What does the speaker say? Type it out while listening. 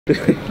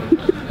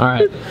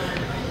Alright.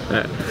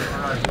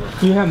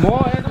 You have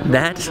more?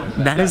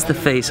 That is the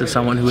face of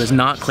someone who has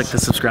not clicked the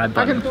subscribe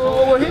button. I can do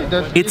it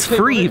over here. It's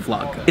free,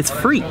 vlog. It's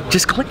free.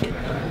 Just click it.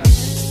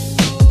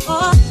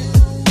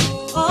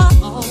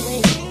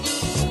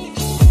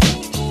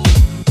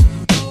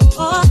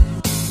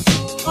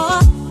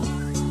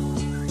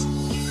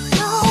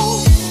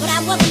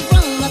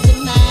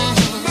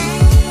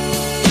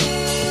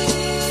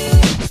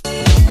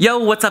 Yo,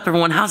 what's up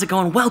everyone? How's it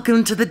going?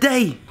 Welcome to the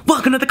day.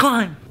 Welcome to the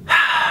climb.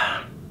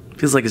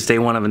 Feels like it's day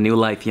one of a new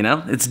life, you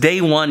know? It's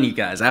day one, you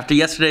guys. After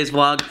yesterday's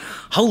vlog,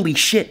 holy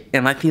shit,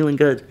 am I feeling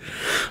good.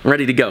 I'm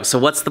ready to go. So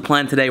what's the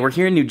plan today? We're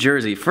here in New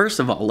Jersey. First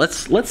of all,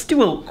 let's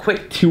do a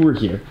quick tour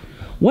here.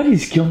 What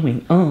is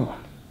going on?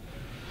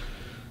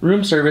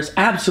 Room service,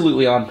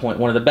 absolutely on point.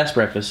 One of the best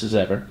breakfasts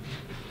ever.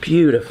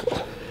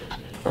 Beautiful.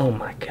 Oh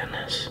my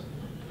goodness.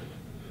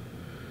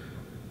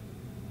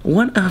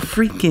 What a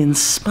freaking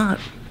spot.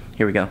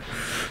 Here we go.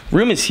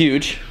 Room is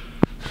huge.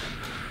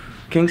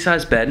 King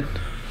size bed.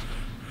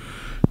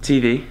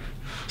 TV.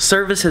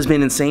 Service has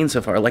been insane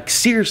so far. Like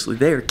seriously,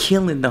 they are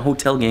killing the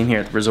hotel game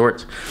here at the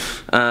resorts.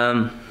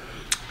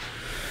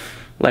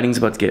 Lighting's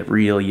about to get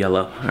real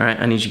yellow. Alright,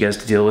 I need you guys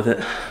to deal with it.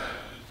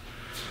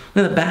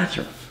 Look at the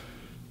bathroom.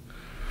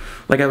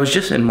 Like I was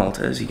just in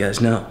Malta, as you guys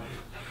know.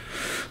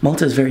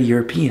 Malta is very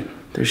European.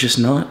 There's just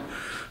not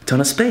a ton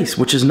of space,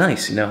 which is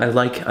nice. You know, I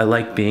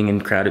like being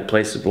in crowded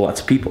places with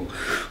lots of people.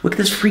 Look at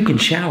this freaking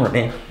shower,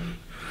 man.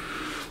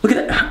 Look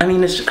at that. I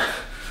mean,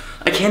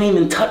 I can't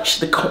even touch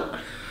the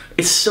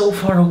it's so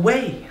far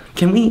away.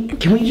 Can we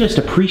just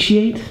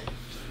appreciate?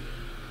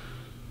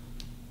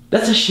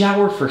 That's a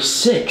shower for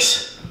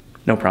 6.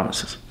 No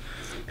promises.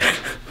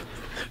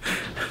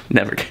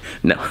 Never.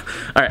 No.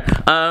 All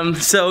right.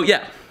 So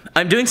yeah,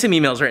 I'm doing some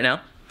emails right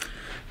now,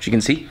 as you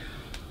can see.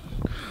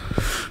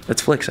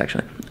 That's Flicks,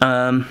 actually.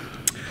 We're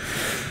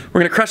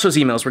gonna crush those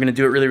emails. We're gonna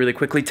do it really, really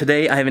quickly.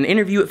 Today, I have an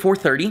interview at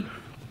 4:30.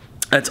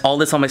 That's all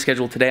that's on my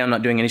schedule today. I'm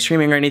not doing any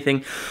streaming or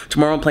anything.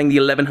 Tomorrow, I'm playing the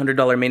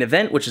 $1,100 main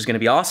event, which is gonna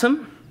be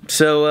awesome.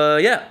 So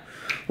yeah,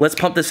 let's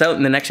pump this out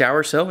in the next hour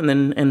or so, and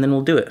then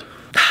we'll do it.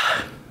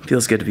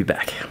 Feels good to be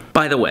back.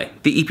 By the way,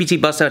 the EPT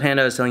bust out hand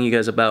I was telling you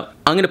guys about,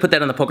 I'm gonna put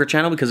that on the poker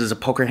channel because it's a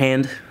poker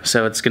hand,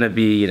 so it's gonna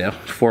be, you know,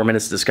 4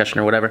 minutes discussion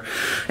or whatever.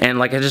 And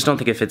like, I just don't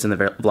think it fits in the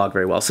vlog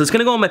very well. So it's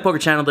gonna go on my poker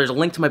channel. There's a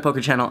link to my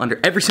poker channel under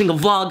every single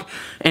vlog.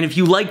 And if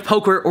you like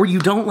poker or you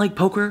don't like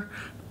poker,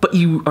 but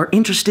you are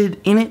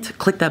interested in it,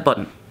 click that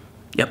button.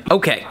 Yep.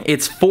 Okay,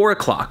 it's 4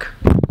 o'clock.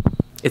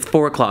 It's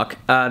 4 o'clock.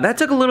 That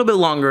took a little bit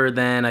longer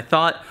than I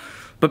thought.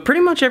 But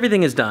pretty much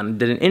everything is done.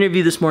 Did an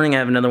interview this morning. I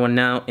have another one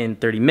now in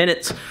 30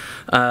 minutes.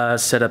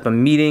 Set up a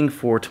meeting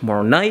for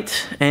tomorrow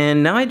night.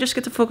 And now I just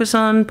get to focus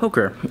on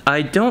poker.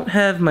 I don't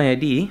have my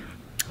ID.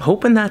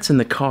 Hoping that's in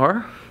the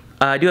car.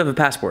 I do have a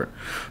passport.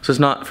 So it's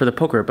not for the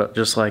poker, but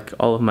just like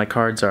all of my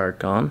cards are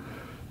gone.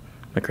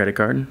 My credit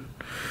card,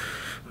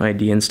 my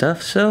ID and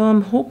stuff. So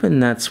I'm hoping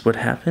that's what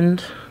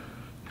happened.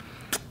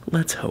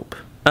 Let's hope.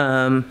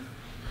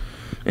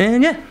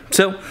 And yeah,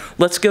 so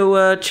let's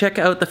go check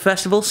out the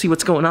festival, see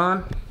what's going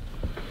on.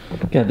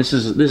 Yeah, this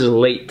is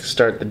late to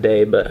start the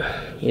day, but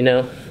you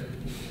know,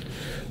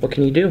 what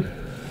can you do?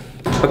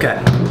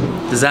 Okay,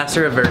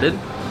 disaster averted.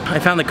 I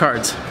found the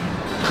cards,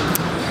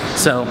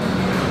 so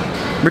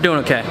we're doing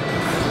okay.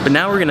 But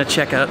now we're gonna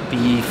check out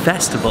the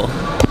festival.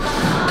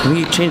 Can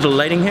we change the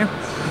lighting here?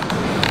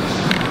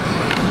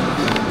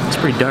 It's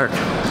pretty dark.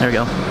 There we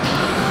go.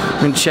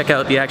 We're gonna check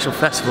out the actual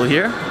festival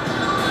here.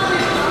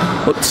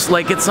 Looks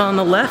like it's on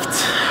the left,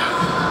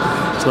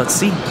 so let's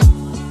see.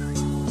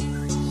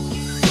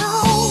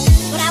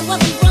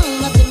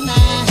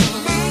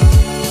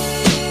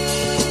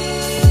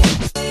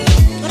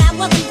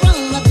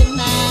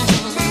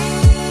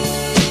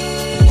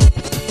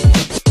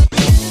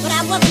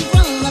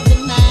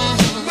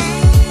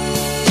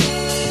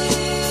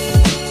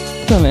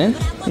 What's up, man?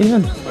 How you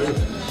doing?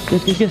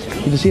 Good. Good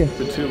to see you.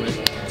 Good too, man.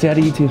 Say hi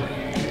to you too.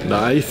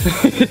 Nice.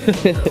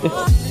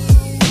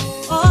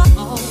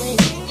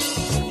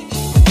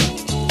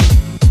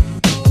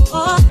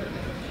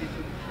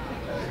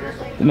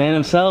 The man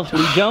himself,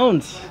 Lee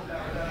Jones.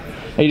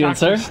 How you doing,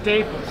 sir?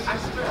 Staples.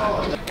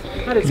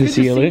 Good to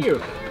see you.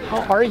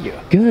 How are you?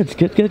 Good.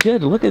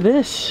 Look at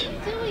this.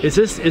 Is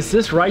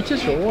this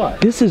righteous or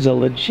what? This is a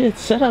legit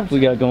setup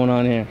we got going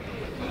on here.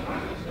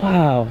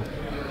 Wow.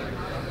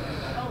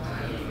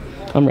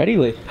 I'm ready,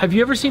 Lee. Have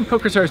you ever seen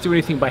PokerStars do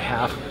anything by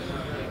half?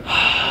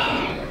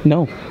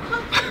 No.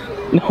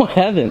 No, I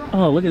haven't.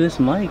 Oh, look at this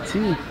mic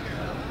too.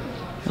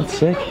 That's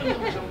sick.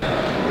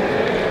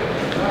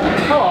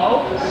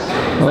 Hello.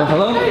 Hello,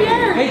 hello.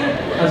 Hey,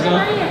 how's it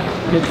going?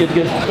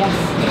 Good.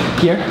 Yes.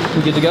 Here?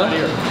 We good to go?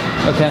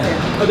 Okay.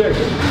 Oh, there it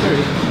is.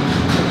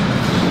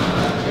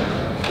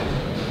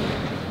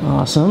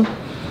 Awesome.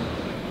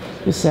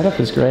 This setup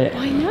is great.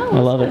 I know. I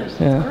love it.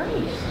 Yeah. Great.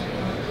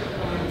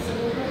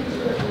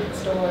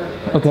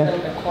 Okay. A little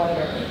bit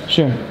quieter.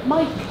 Sure.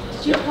 Mike,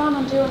 did you plan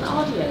on doing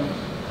audio?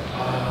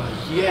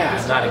 Yeah,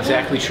 I'm not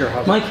exactly sure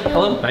how. Mike,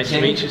 hello. Nice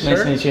to meet you, sir.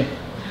 Nice to meet you.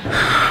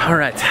 All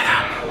right.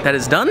 that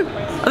is done.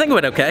 I think it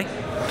went okay.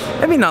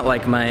 Maybe not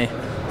like my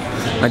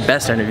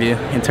best interview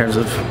in terms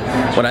of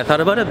what I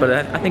thought about it, but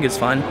I think it's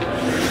fine.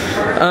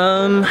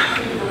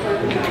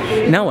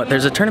 Now what?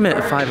 There's a tournament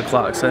at 5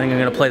 o'clock, so I think I'm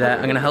gonna play that.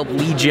 I'm gonna help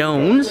Lee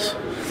Jones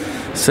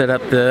set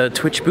up the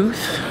Twitch booth,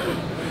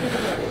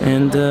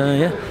 and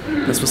yeah,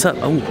 that's what's up.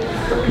 Oh,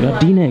 we got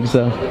D-Negs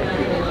though.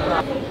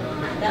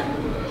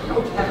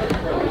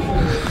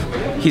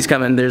 He's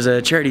coming. There's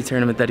a charity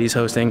tournament that he's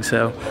hosting,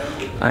 so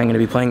I'm gonna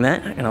be playing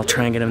that, and I'll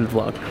try and get him the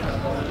vlog.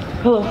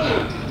 Hello.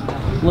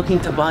 Looking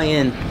to buy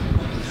in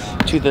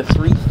to the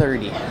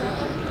 330.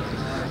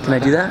 Can I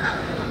do that?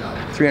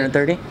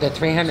 330? The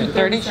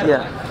 330?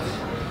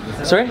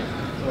 Yeah. Sorry?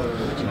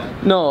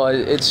 No,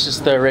 it's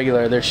just the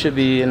regular. There should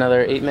be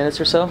another 8 minutes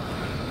or so.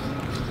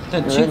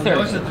 The 230. It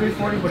was a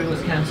 340, but it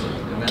was canceled.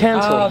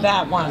 Cancel. Oh,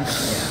 that one.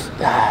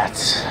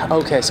 That's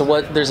okay. So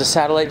what? There's a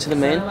satellite to the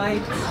main.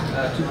 Satellite,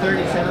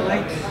 230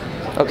 satellites.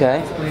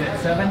 Okay. Played at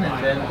 7,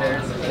 and then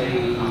there's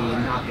a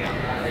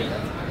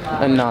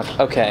knockout. A knock.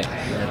 Okay.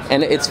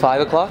 And it's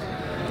 5 o'clock.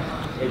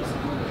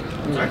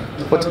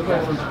 What's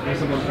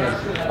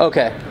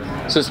okay?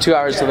 So it's 2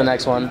 hours to the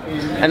next one.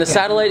 And the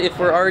satellite, if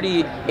we're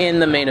already in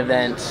the main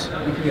event,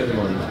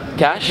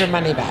 cash? Your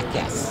money back,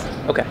 yes.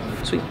 Okay.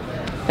 Sweet.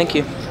 Thank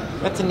you.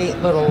 That's a neat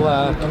little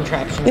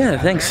contraption. Yeah.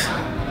 Thanks.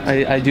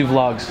 I do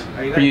vlogs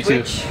for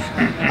YouTube.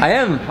 I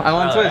am. I'm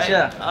on Twitch.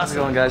 Yeah. How's it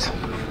going, guys?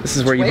 This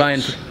is where you buy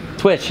in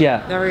Twitch.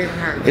 Yeah. Never even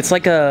heard. It's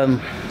like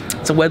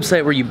it's a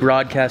website where you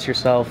broadcast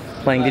yourself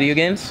playing video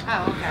games.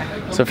 Oh,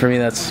 okay. So for me,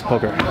 that's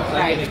poker.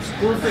 Right.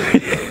 Exclusive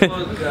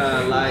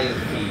Facebook live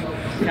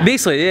feed.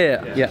 Basically,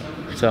 yeah.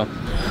 So,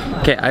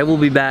 okay, I will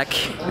be back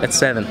at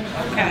 7.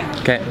 Okay.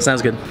 Okay,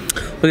 sounds good.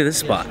 Look at this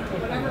spot.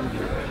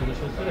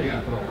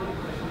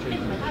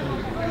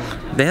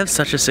 They have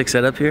such a sick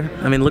setup here.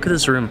 I mean, look at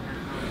this room.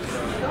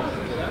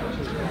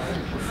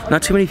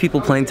 Not too many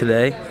people playing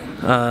today.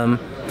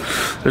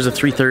 There's a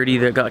 330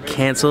 that got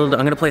canceled.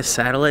 I'm gonna play a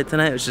satellite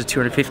tonight, which is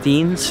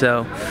 215.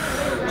 So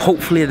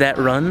hopefully that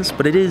runs.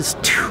 But it is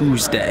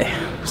Tuesday,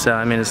 so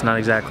I mean it's not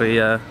exactly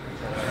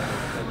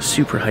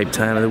super hype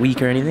time of the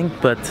week or anything.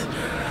 But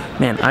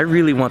man, I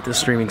really want this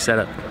streaming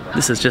setup.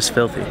 This is just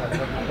filthy.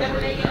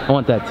 I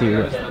want that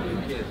too.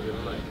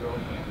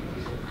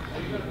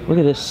 Look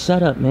at this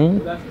setup,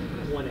 man.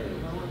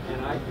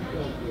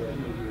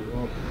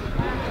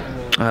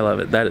 I love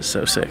it. That is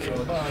so sick.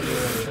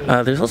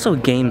 There's also a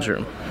games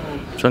room,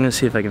 so I'm gonna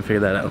see if I can figure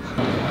that out.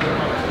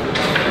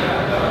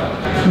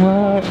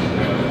 What?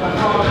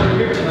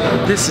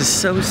 This is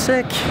so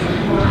sick.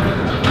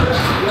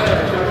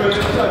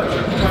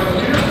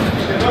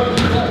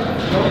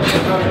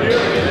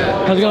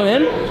 How's it going,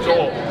 man?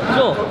 Joel.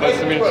 Joel. Nice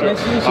to meet you.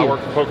 Nice to meet I you.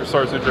 work for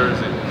PokerStars New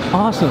Jersey.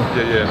 Awesome.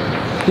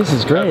 Yeah. This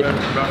is great.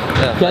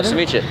 Yeah. Nice to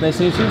meet you. Nice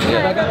to meet you.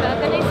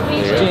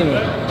 Jamie.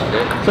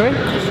 Sorry?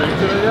 You streamed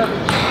today yet?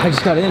 I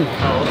just got in.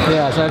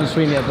 Yeah, so I haven't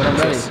streamed yet, but I'm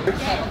ready.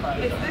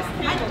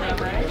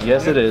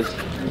 Yes, it is.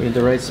 We in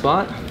the right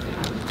spot?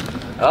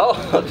 Oh,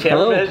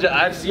 Hello.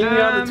 I've seen you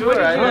on the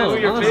tour. I know who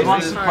your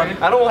face is.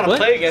 I don't want to What?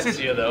 play against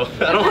you, though.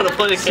 I don't want to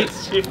play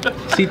against you.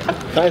 See,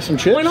 some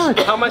chips? why not?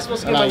 How am I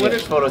supposed to get my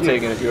winner's photo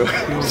taken if you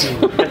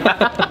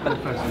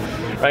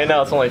Right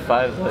now, it's only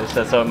 5, they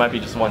said, so it might be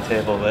just one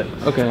table, but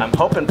Okay. I'm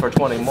hoping for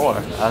 20 more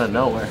out of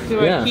nowhere.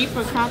 Do Yeah. I keep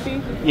a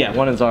copy? Yeah,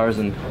 one is ours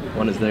and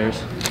one is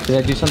theirs. Did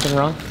I do something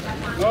wrong?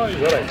 Oh, you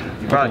got it.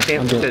 You brought a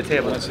table to good. the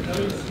table.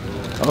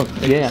 Oh,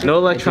 yeah. No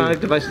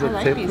electronic devices at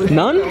the table.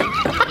 None?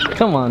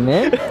 Come on,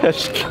 man.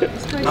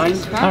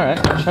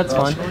 Alright, that's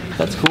fine.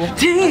 That's cool.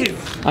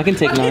 Dave! I can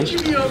take 9.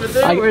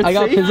 I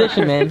got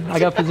position, man. I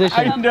got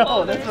position.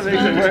 No, that's what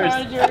makes it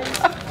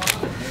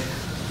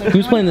worse.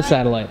 Who's playing the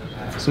satellite?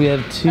 So we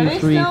have 2,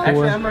 3, 4.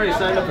 Actually, I'm already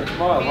signed up for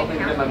tomorrow. I'm hoping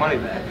to get my money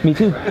back. Me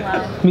too.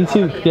 Me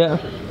too. Yeah.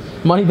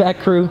 Money back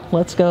crew.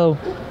 Let's go.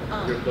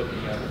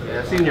 Yeah,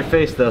 I've seen your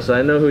face though, so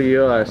I know who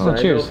you are. So I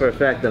know cheers. for a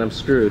fact that I'm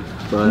screwed.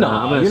 But I'm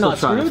gonna you're still not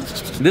try.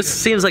 screwed. This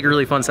seems like a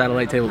really fun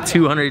satellite table.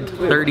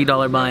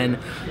 $230 buy-in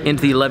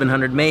into the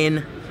 1100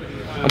 main.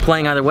 I'm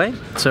playing either way,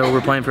 so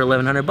we're playing for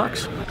 1100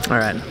 bucks. All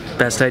right,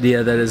 best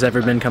idea that has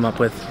ever been come up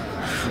with.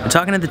 We're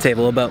talking at the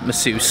table about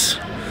masseuse,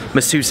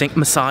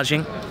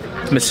 massaging,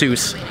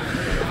 masseuse,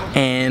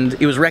 and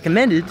it was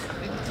recommended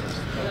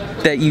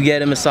that you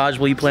get a massage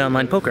while you play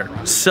online poker.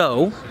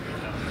 So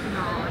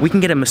we can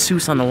get a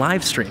masseuse on the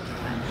live stream.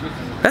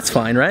 That's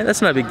fine, right?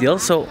 That's not a big deal.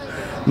 So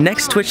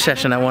next Twitch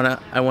session, I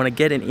wanna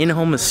get an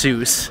in-home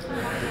masseuse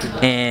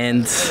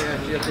and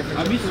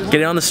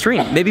get it on the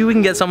stream. Maybe we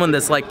can get someone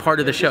that's like part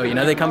of the show. You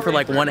know, they come for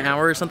like 1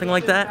 hour or something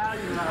like that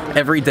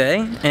every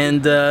day,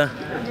 and I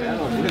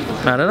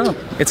don't know.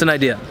 It's an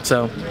idea.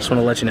 So just want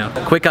to let you know.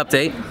 Quick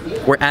update.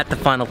 We're at the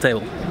final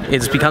table.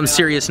 It's become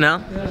serious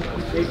now.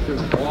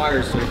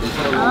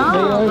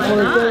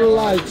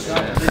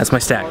 That's my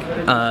stack.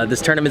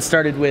 This tournament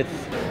started with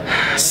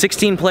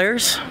 16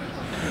 players,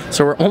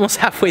 so we're almost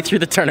halfway through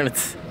the tournament.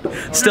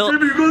 Still.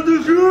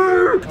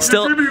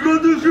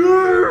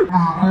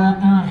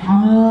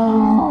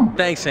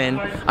 Thanks, man.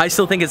 I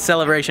still think it's a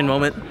celebration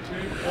moment.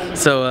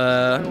 So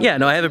yeah,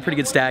 no, I have a pretty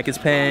good stack. It's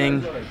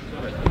paying.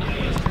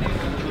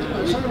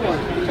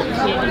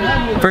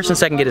 First and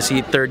second get a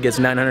seat, third gets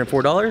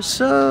 $904,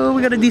 so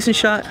we got a decent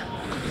shot,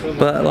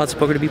 but lots of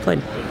poker to be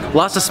played.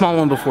 Lost a small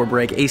one before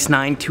break, ace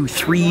 9, 2,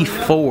 3,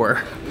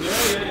 4.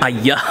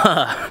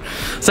 Ayah.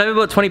 So I have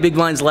about 20 big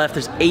blinds left,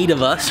 there's 8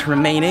 of us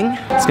remaining.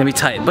 It's gonna be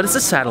tight, but it's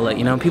a satellite,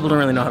 you know, people don't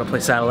really know how to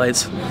play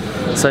satellites,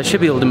 so I should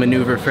be able to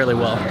maneuver fairly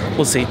well.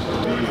 We'll see.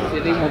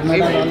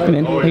 Come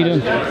in, how you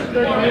doing?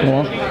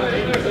 Well,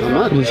 I'm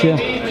not. Just here. In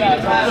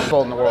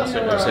the World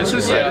Series. This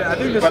is, I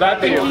think this might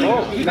be a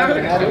roll.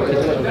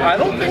 I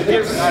don't think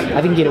it's.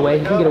 I can get away.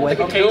 You can get away.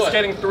 He's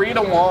getting 3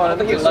 to 1. I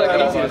think it's easy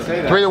to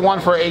say that. 3 to 1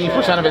 for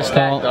 80% of his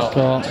stack, though.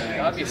 Call.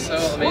 That'd be so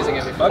amazing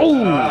if he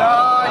Oh, you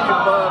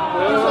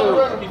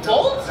bug. He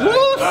folds?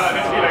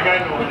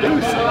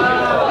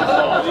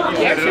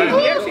 He actually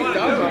does. He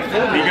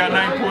got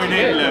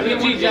 9.8 left.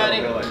 GG, Johnny.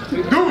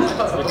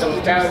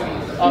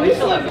 Oh, he's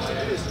still left.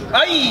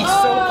 Aye,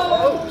 so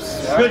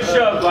close. Good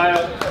shove,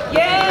 Lyle.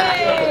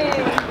 Yay!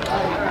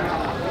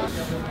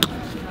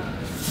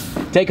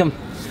 Take him,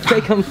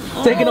 taking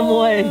him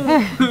away.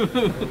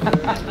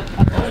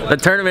 The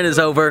tournament is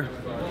over.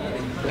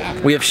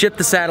 We have shipped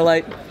the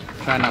satellite.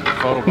 Try not to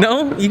photo.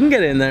 No, you can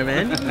get in there,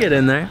 man. You can get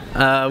in there.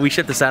 We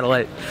shipped the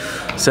satellite.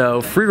 So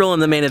free roll in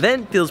the main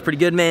event feels pretty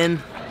good,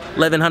 man.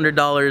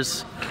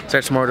 $1,100.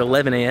 Starts tomorrow at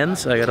 11 a.m.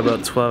 So I got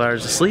about 12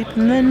 hours of sleep,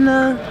 and then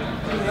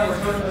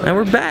and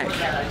we're back.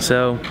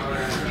 So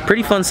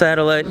pretty fun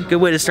satellite.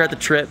 Good way to start the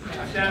trip.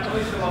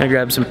 I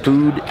grab some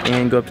food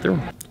and go up through.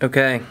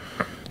 Okay,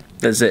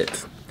 that's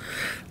it.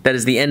 That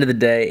is the end of the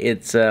day.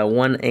 It's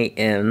 1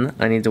 a.m.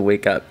 I need to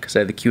wake up because I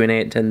have the Q&A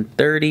at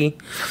 10:30.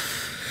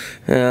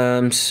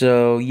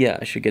 So yeah,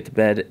 I should get to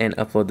bed and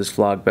upload this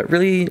vlog, but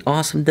really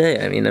awesome day.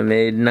 I mean, I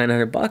made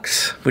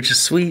 $900, which is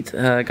sweet.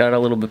 Got a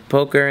little bit of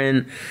poker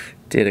in,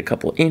 did a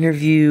couple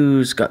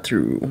interviews, got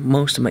through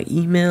most of my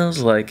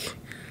emails, like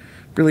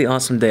really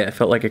awesome day. I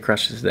felt like I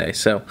crushed this day.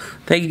 So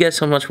thank you guys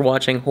so much for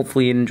watching.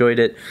 Hopefully you enjoyed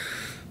it.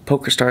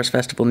 PokerStars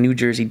Festival, New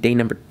Jersey, day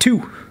number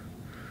 2.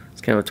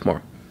 It's coming up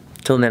tomorrow.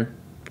 Till then,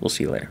 we'll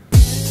see you later.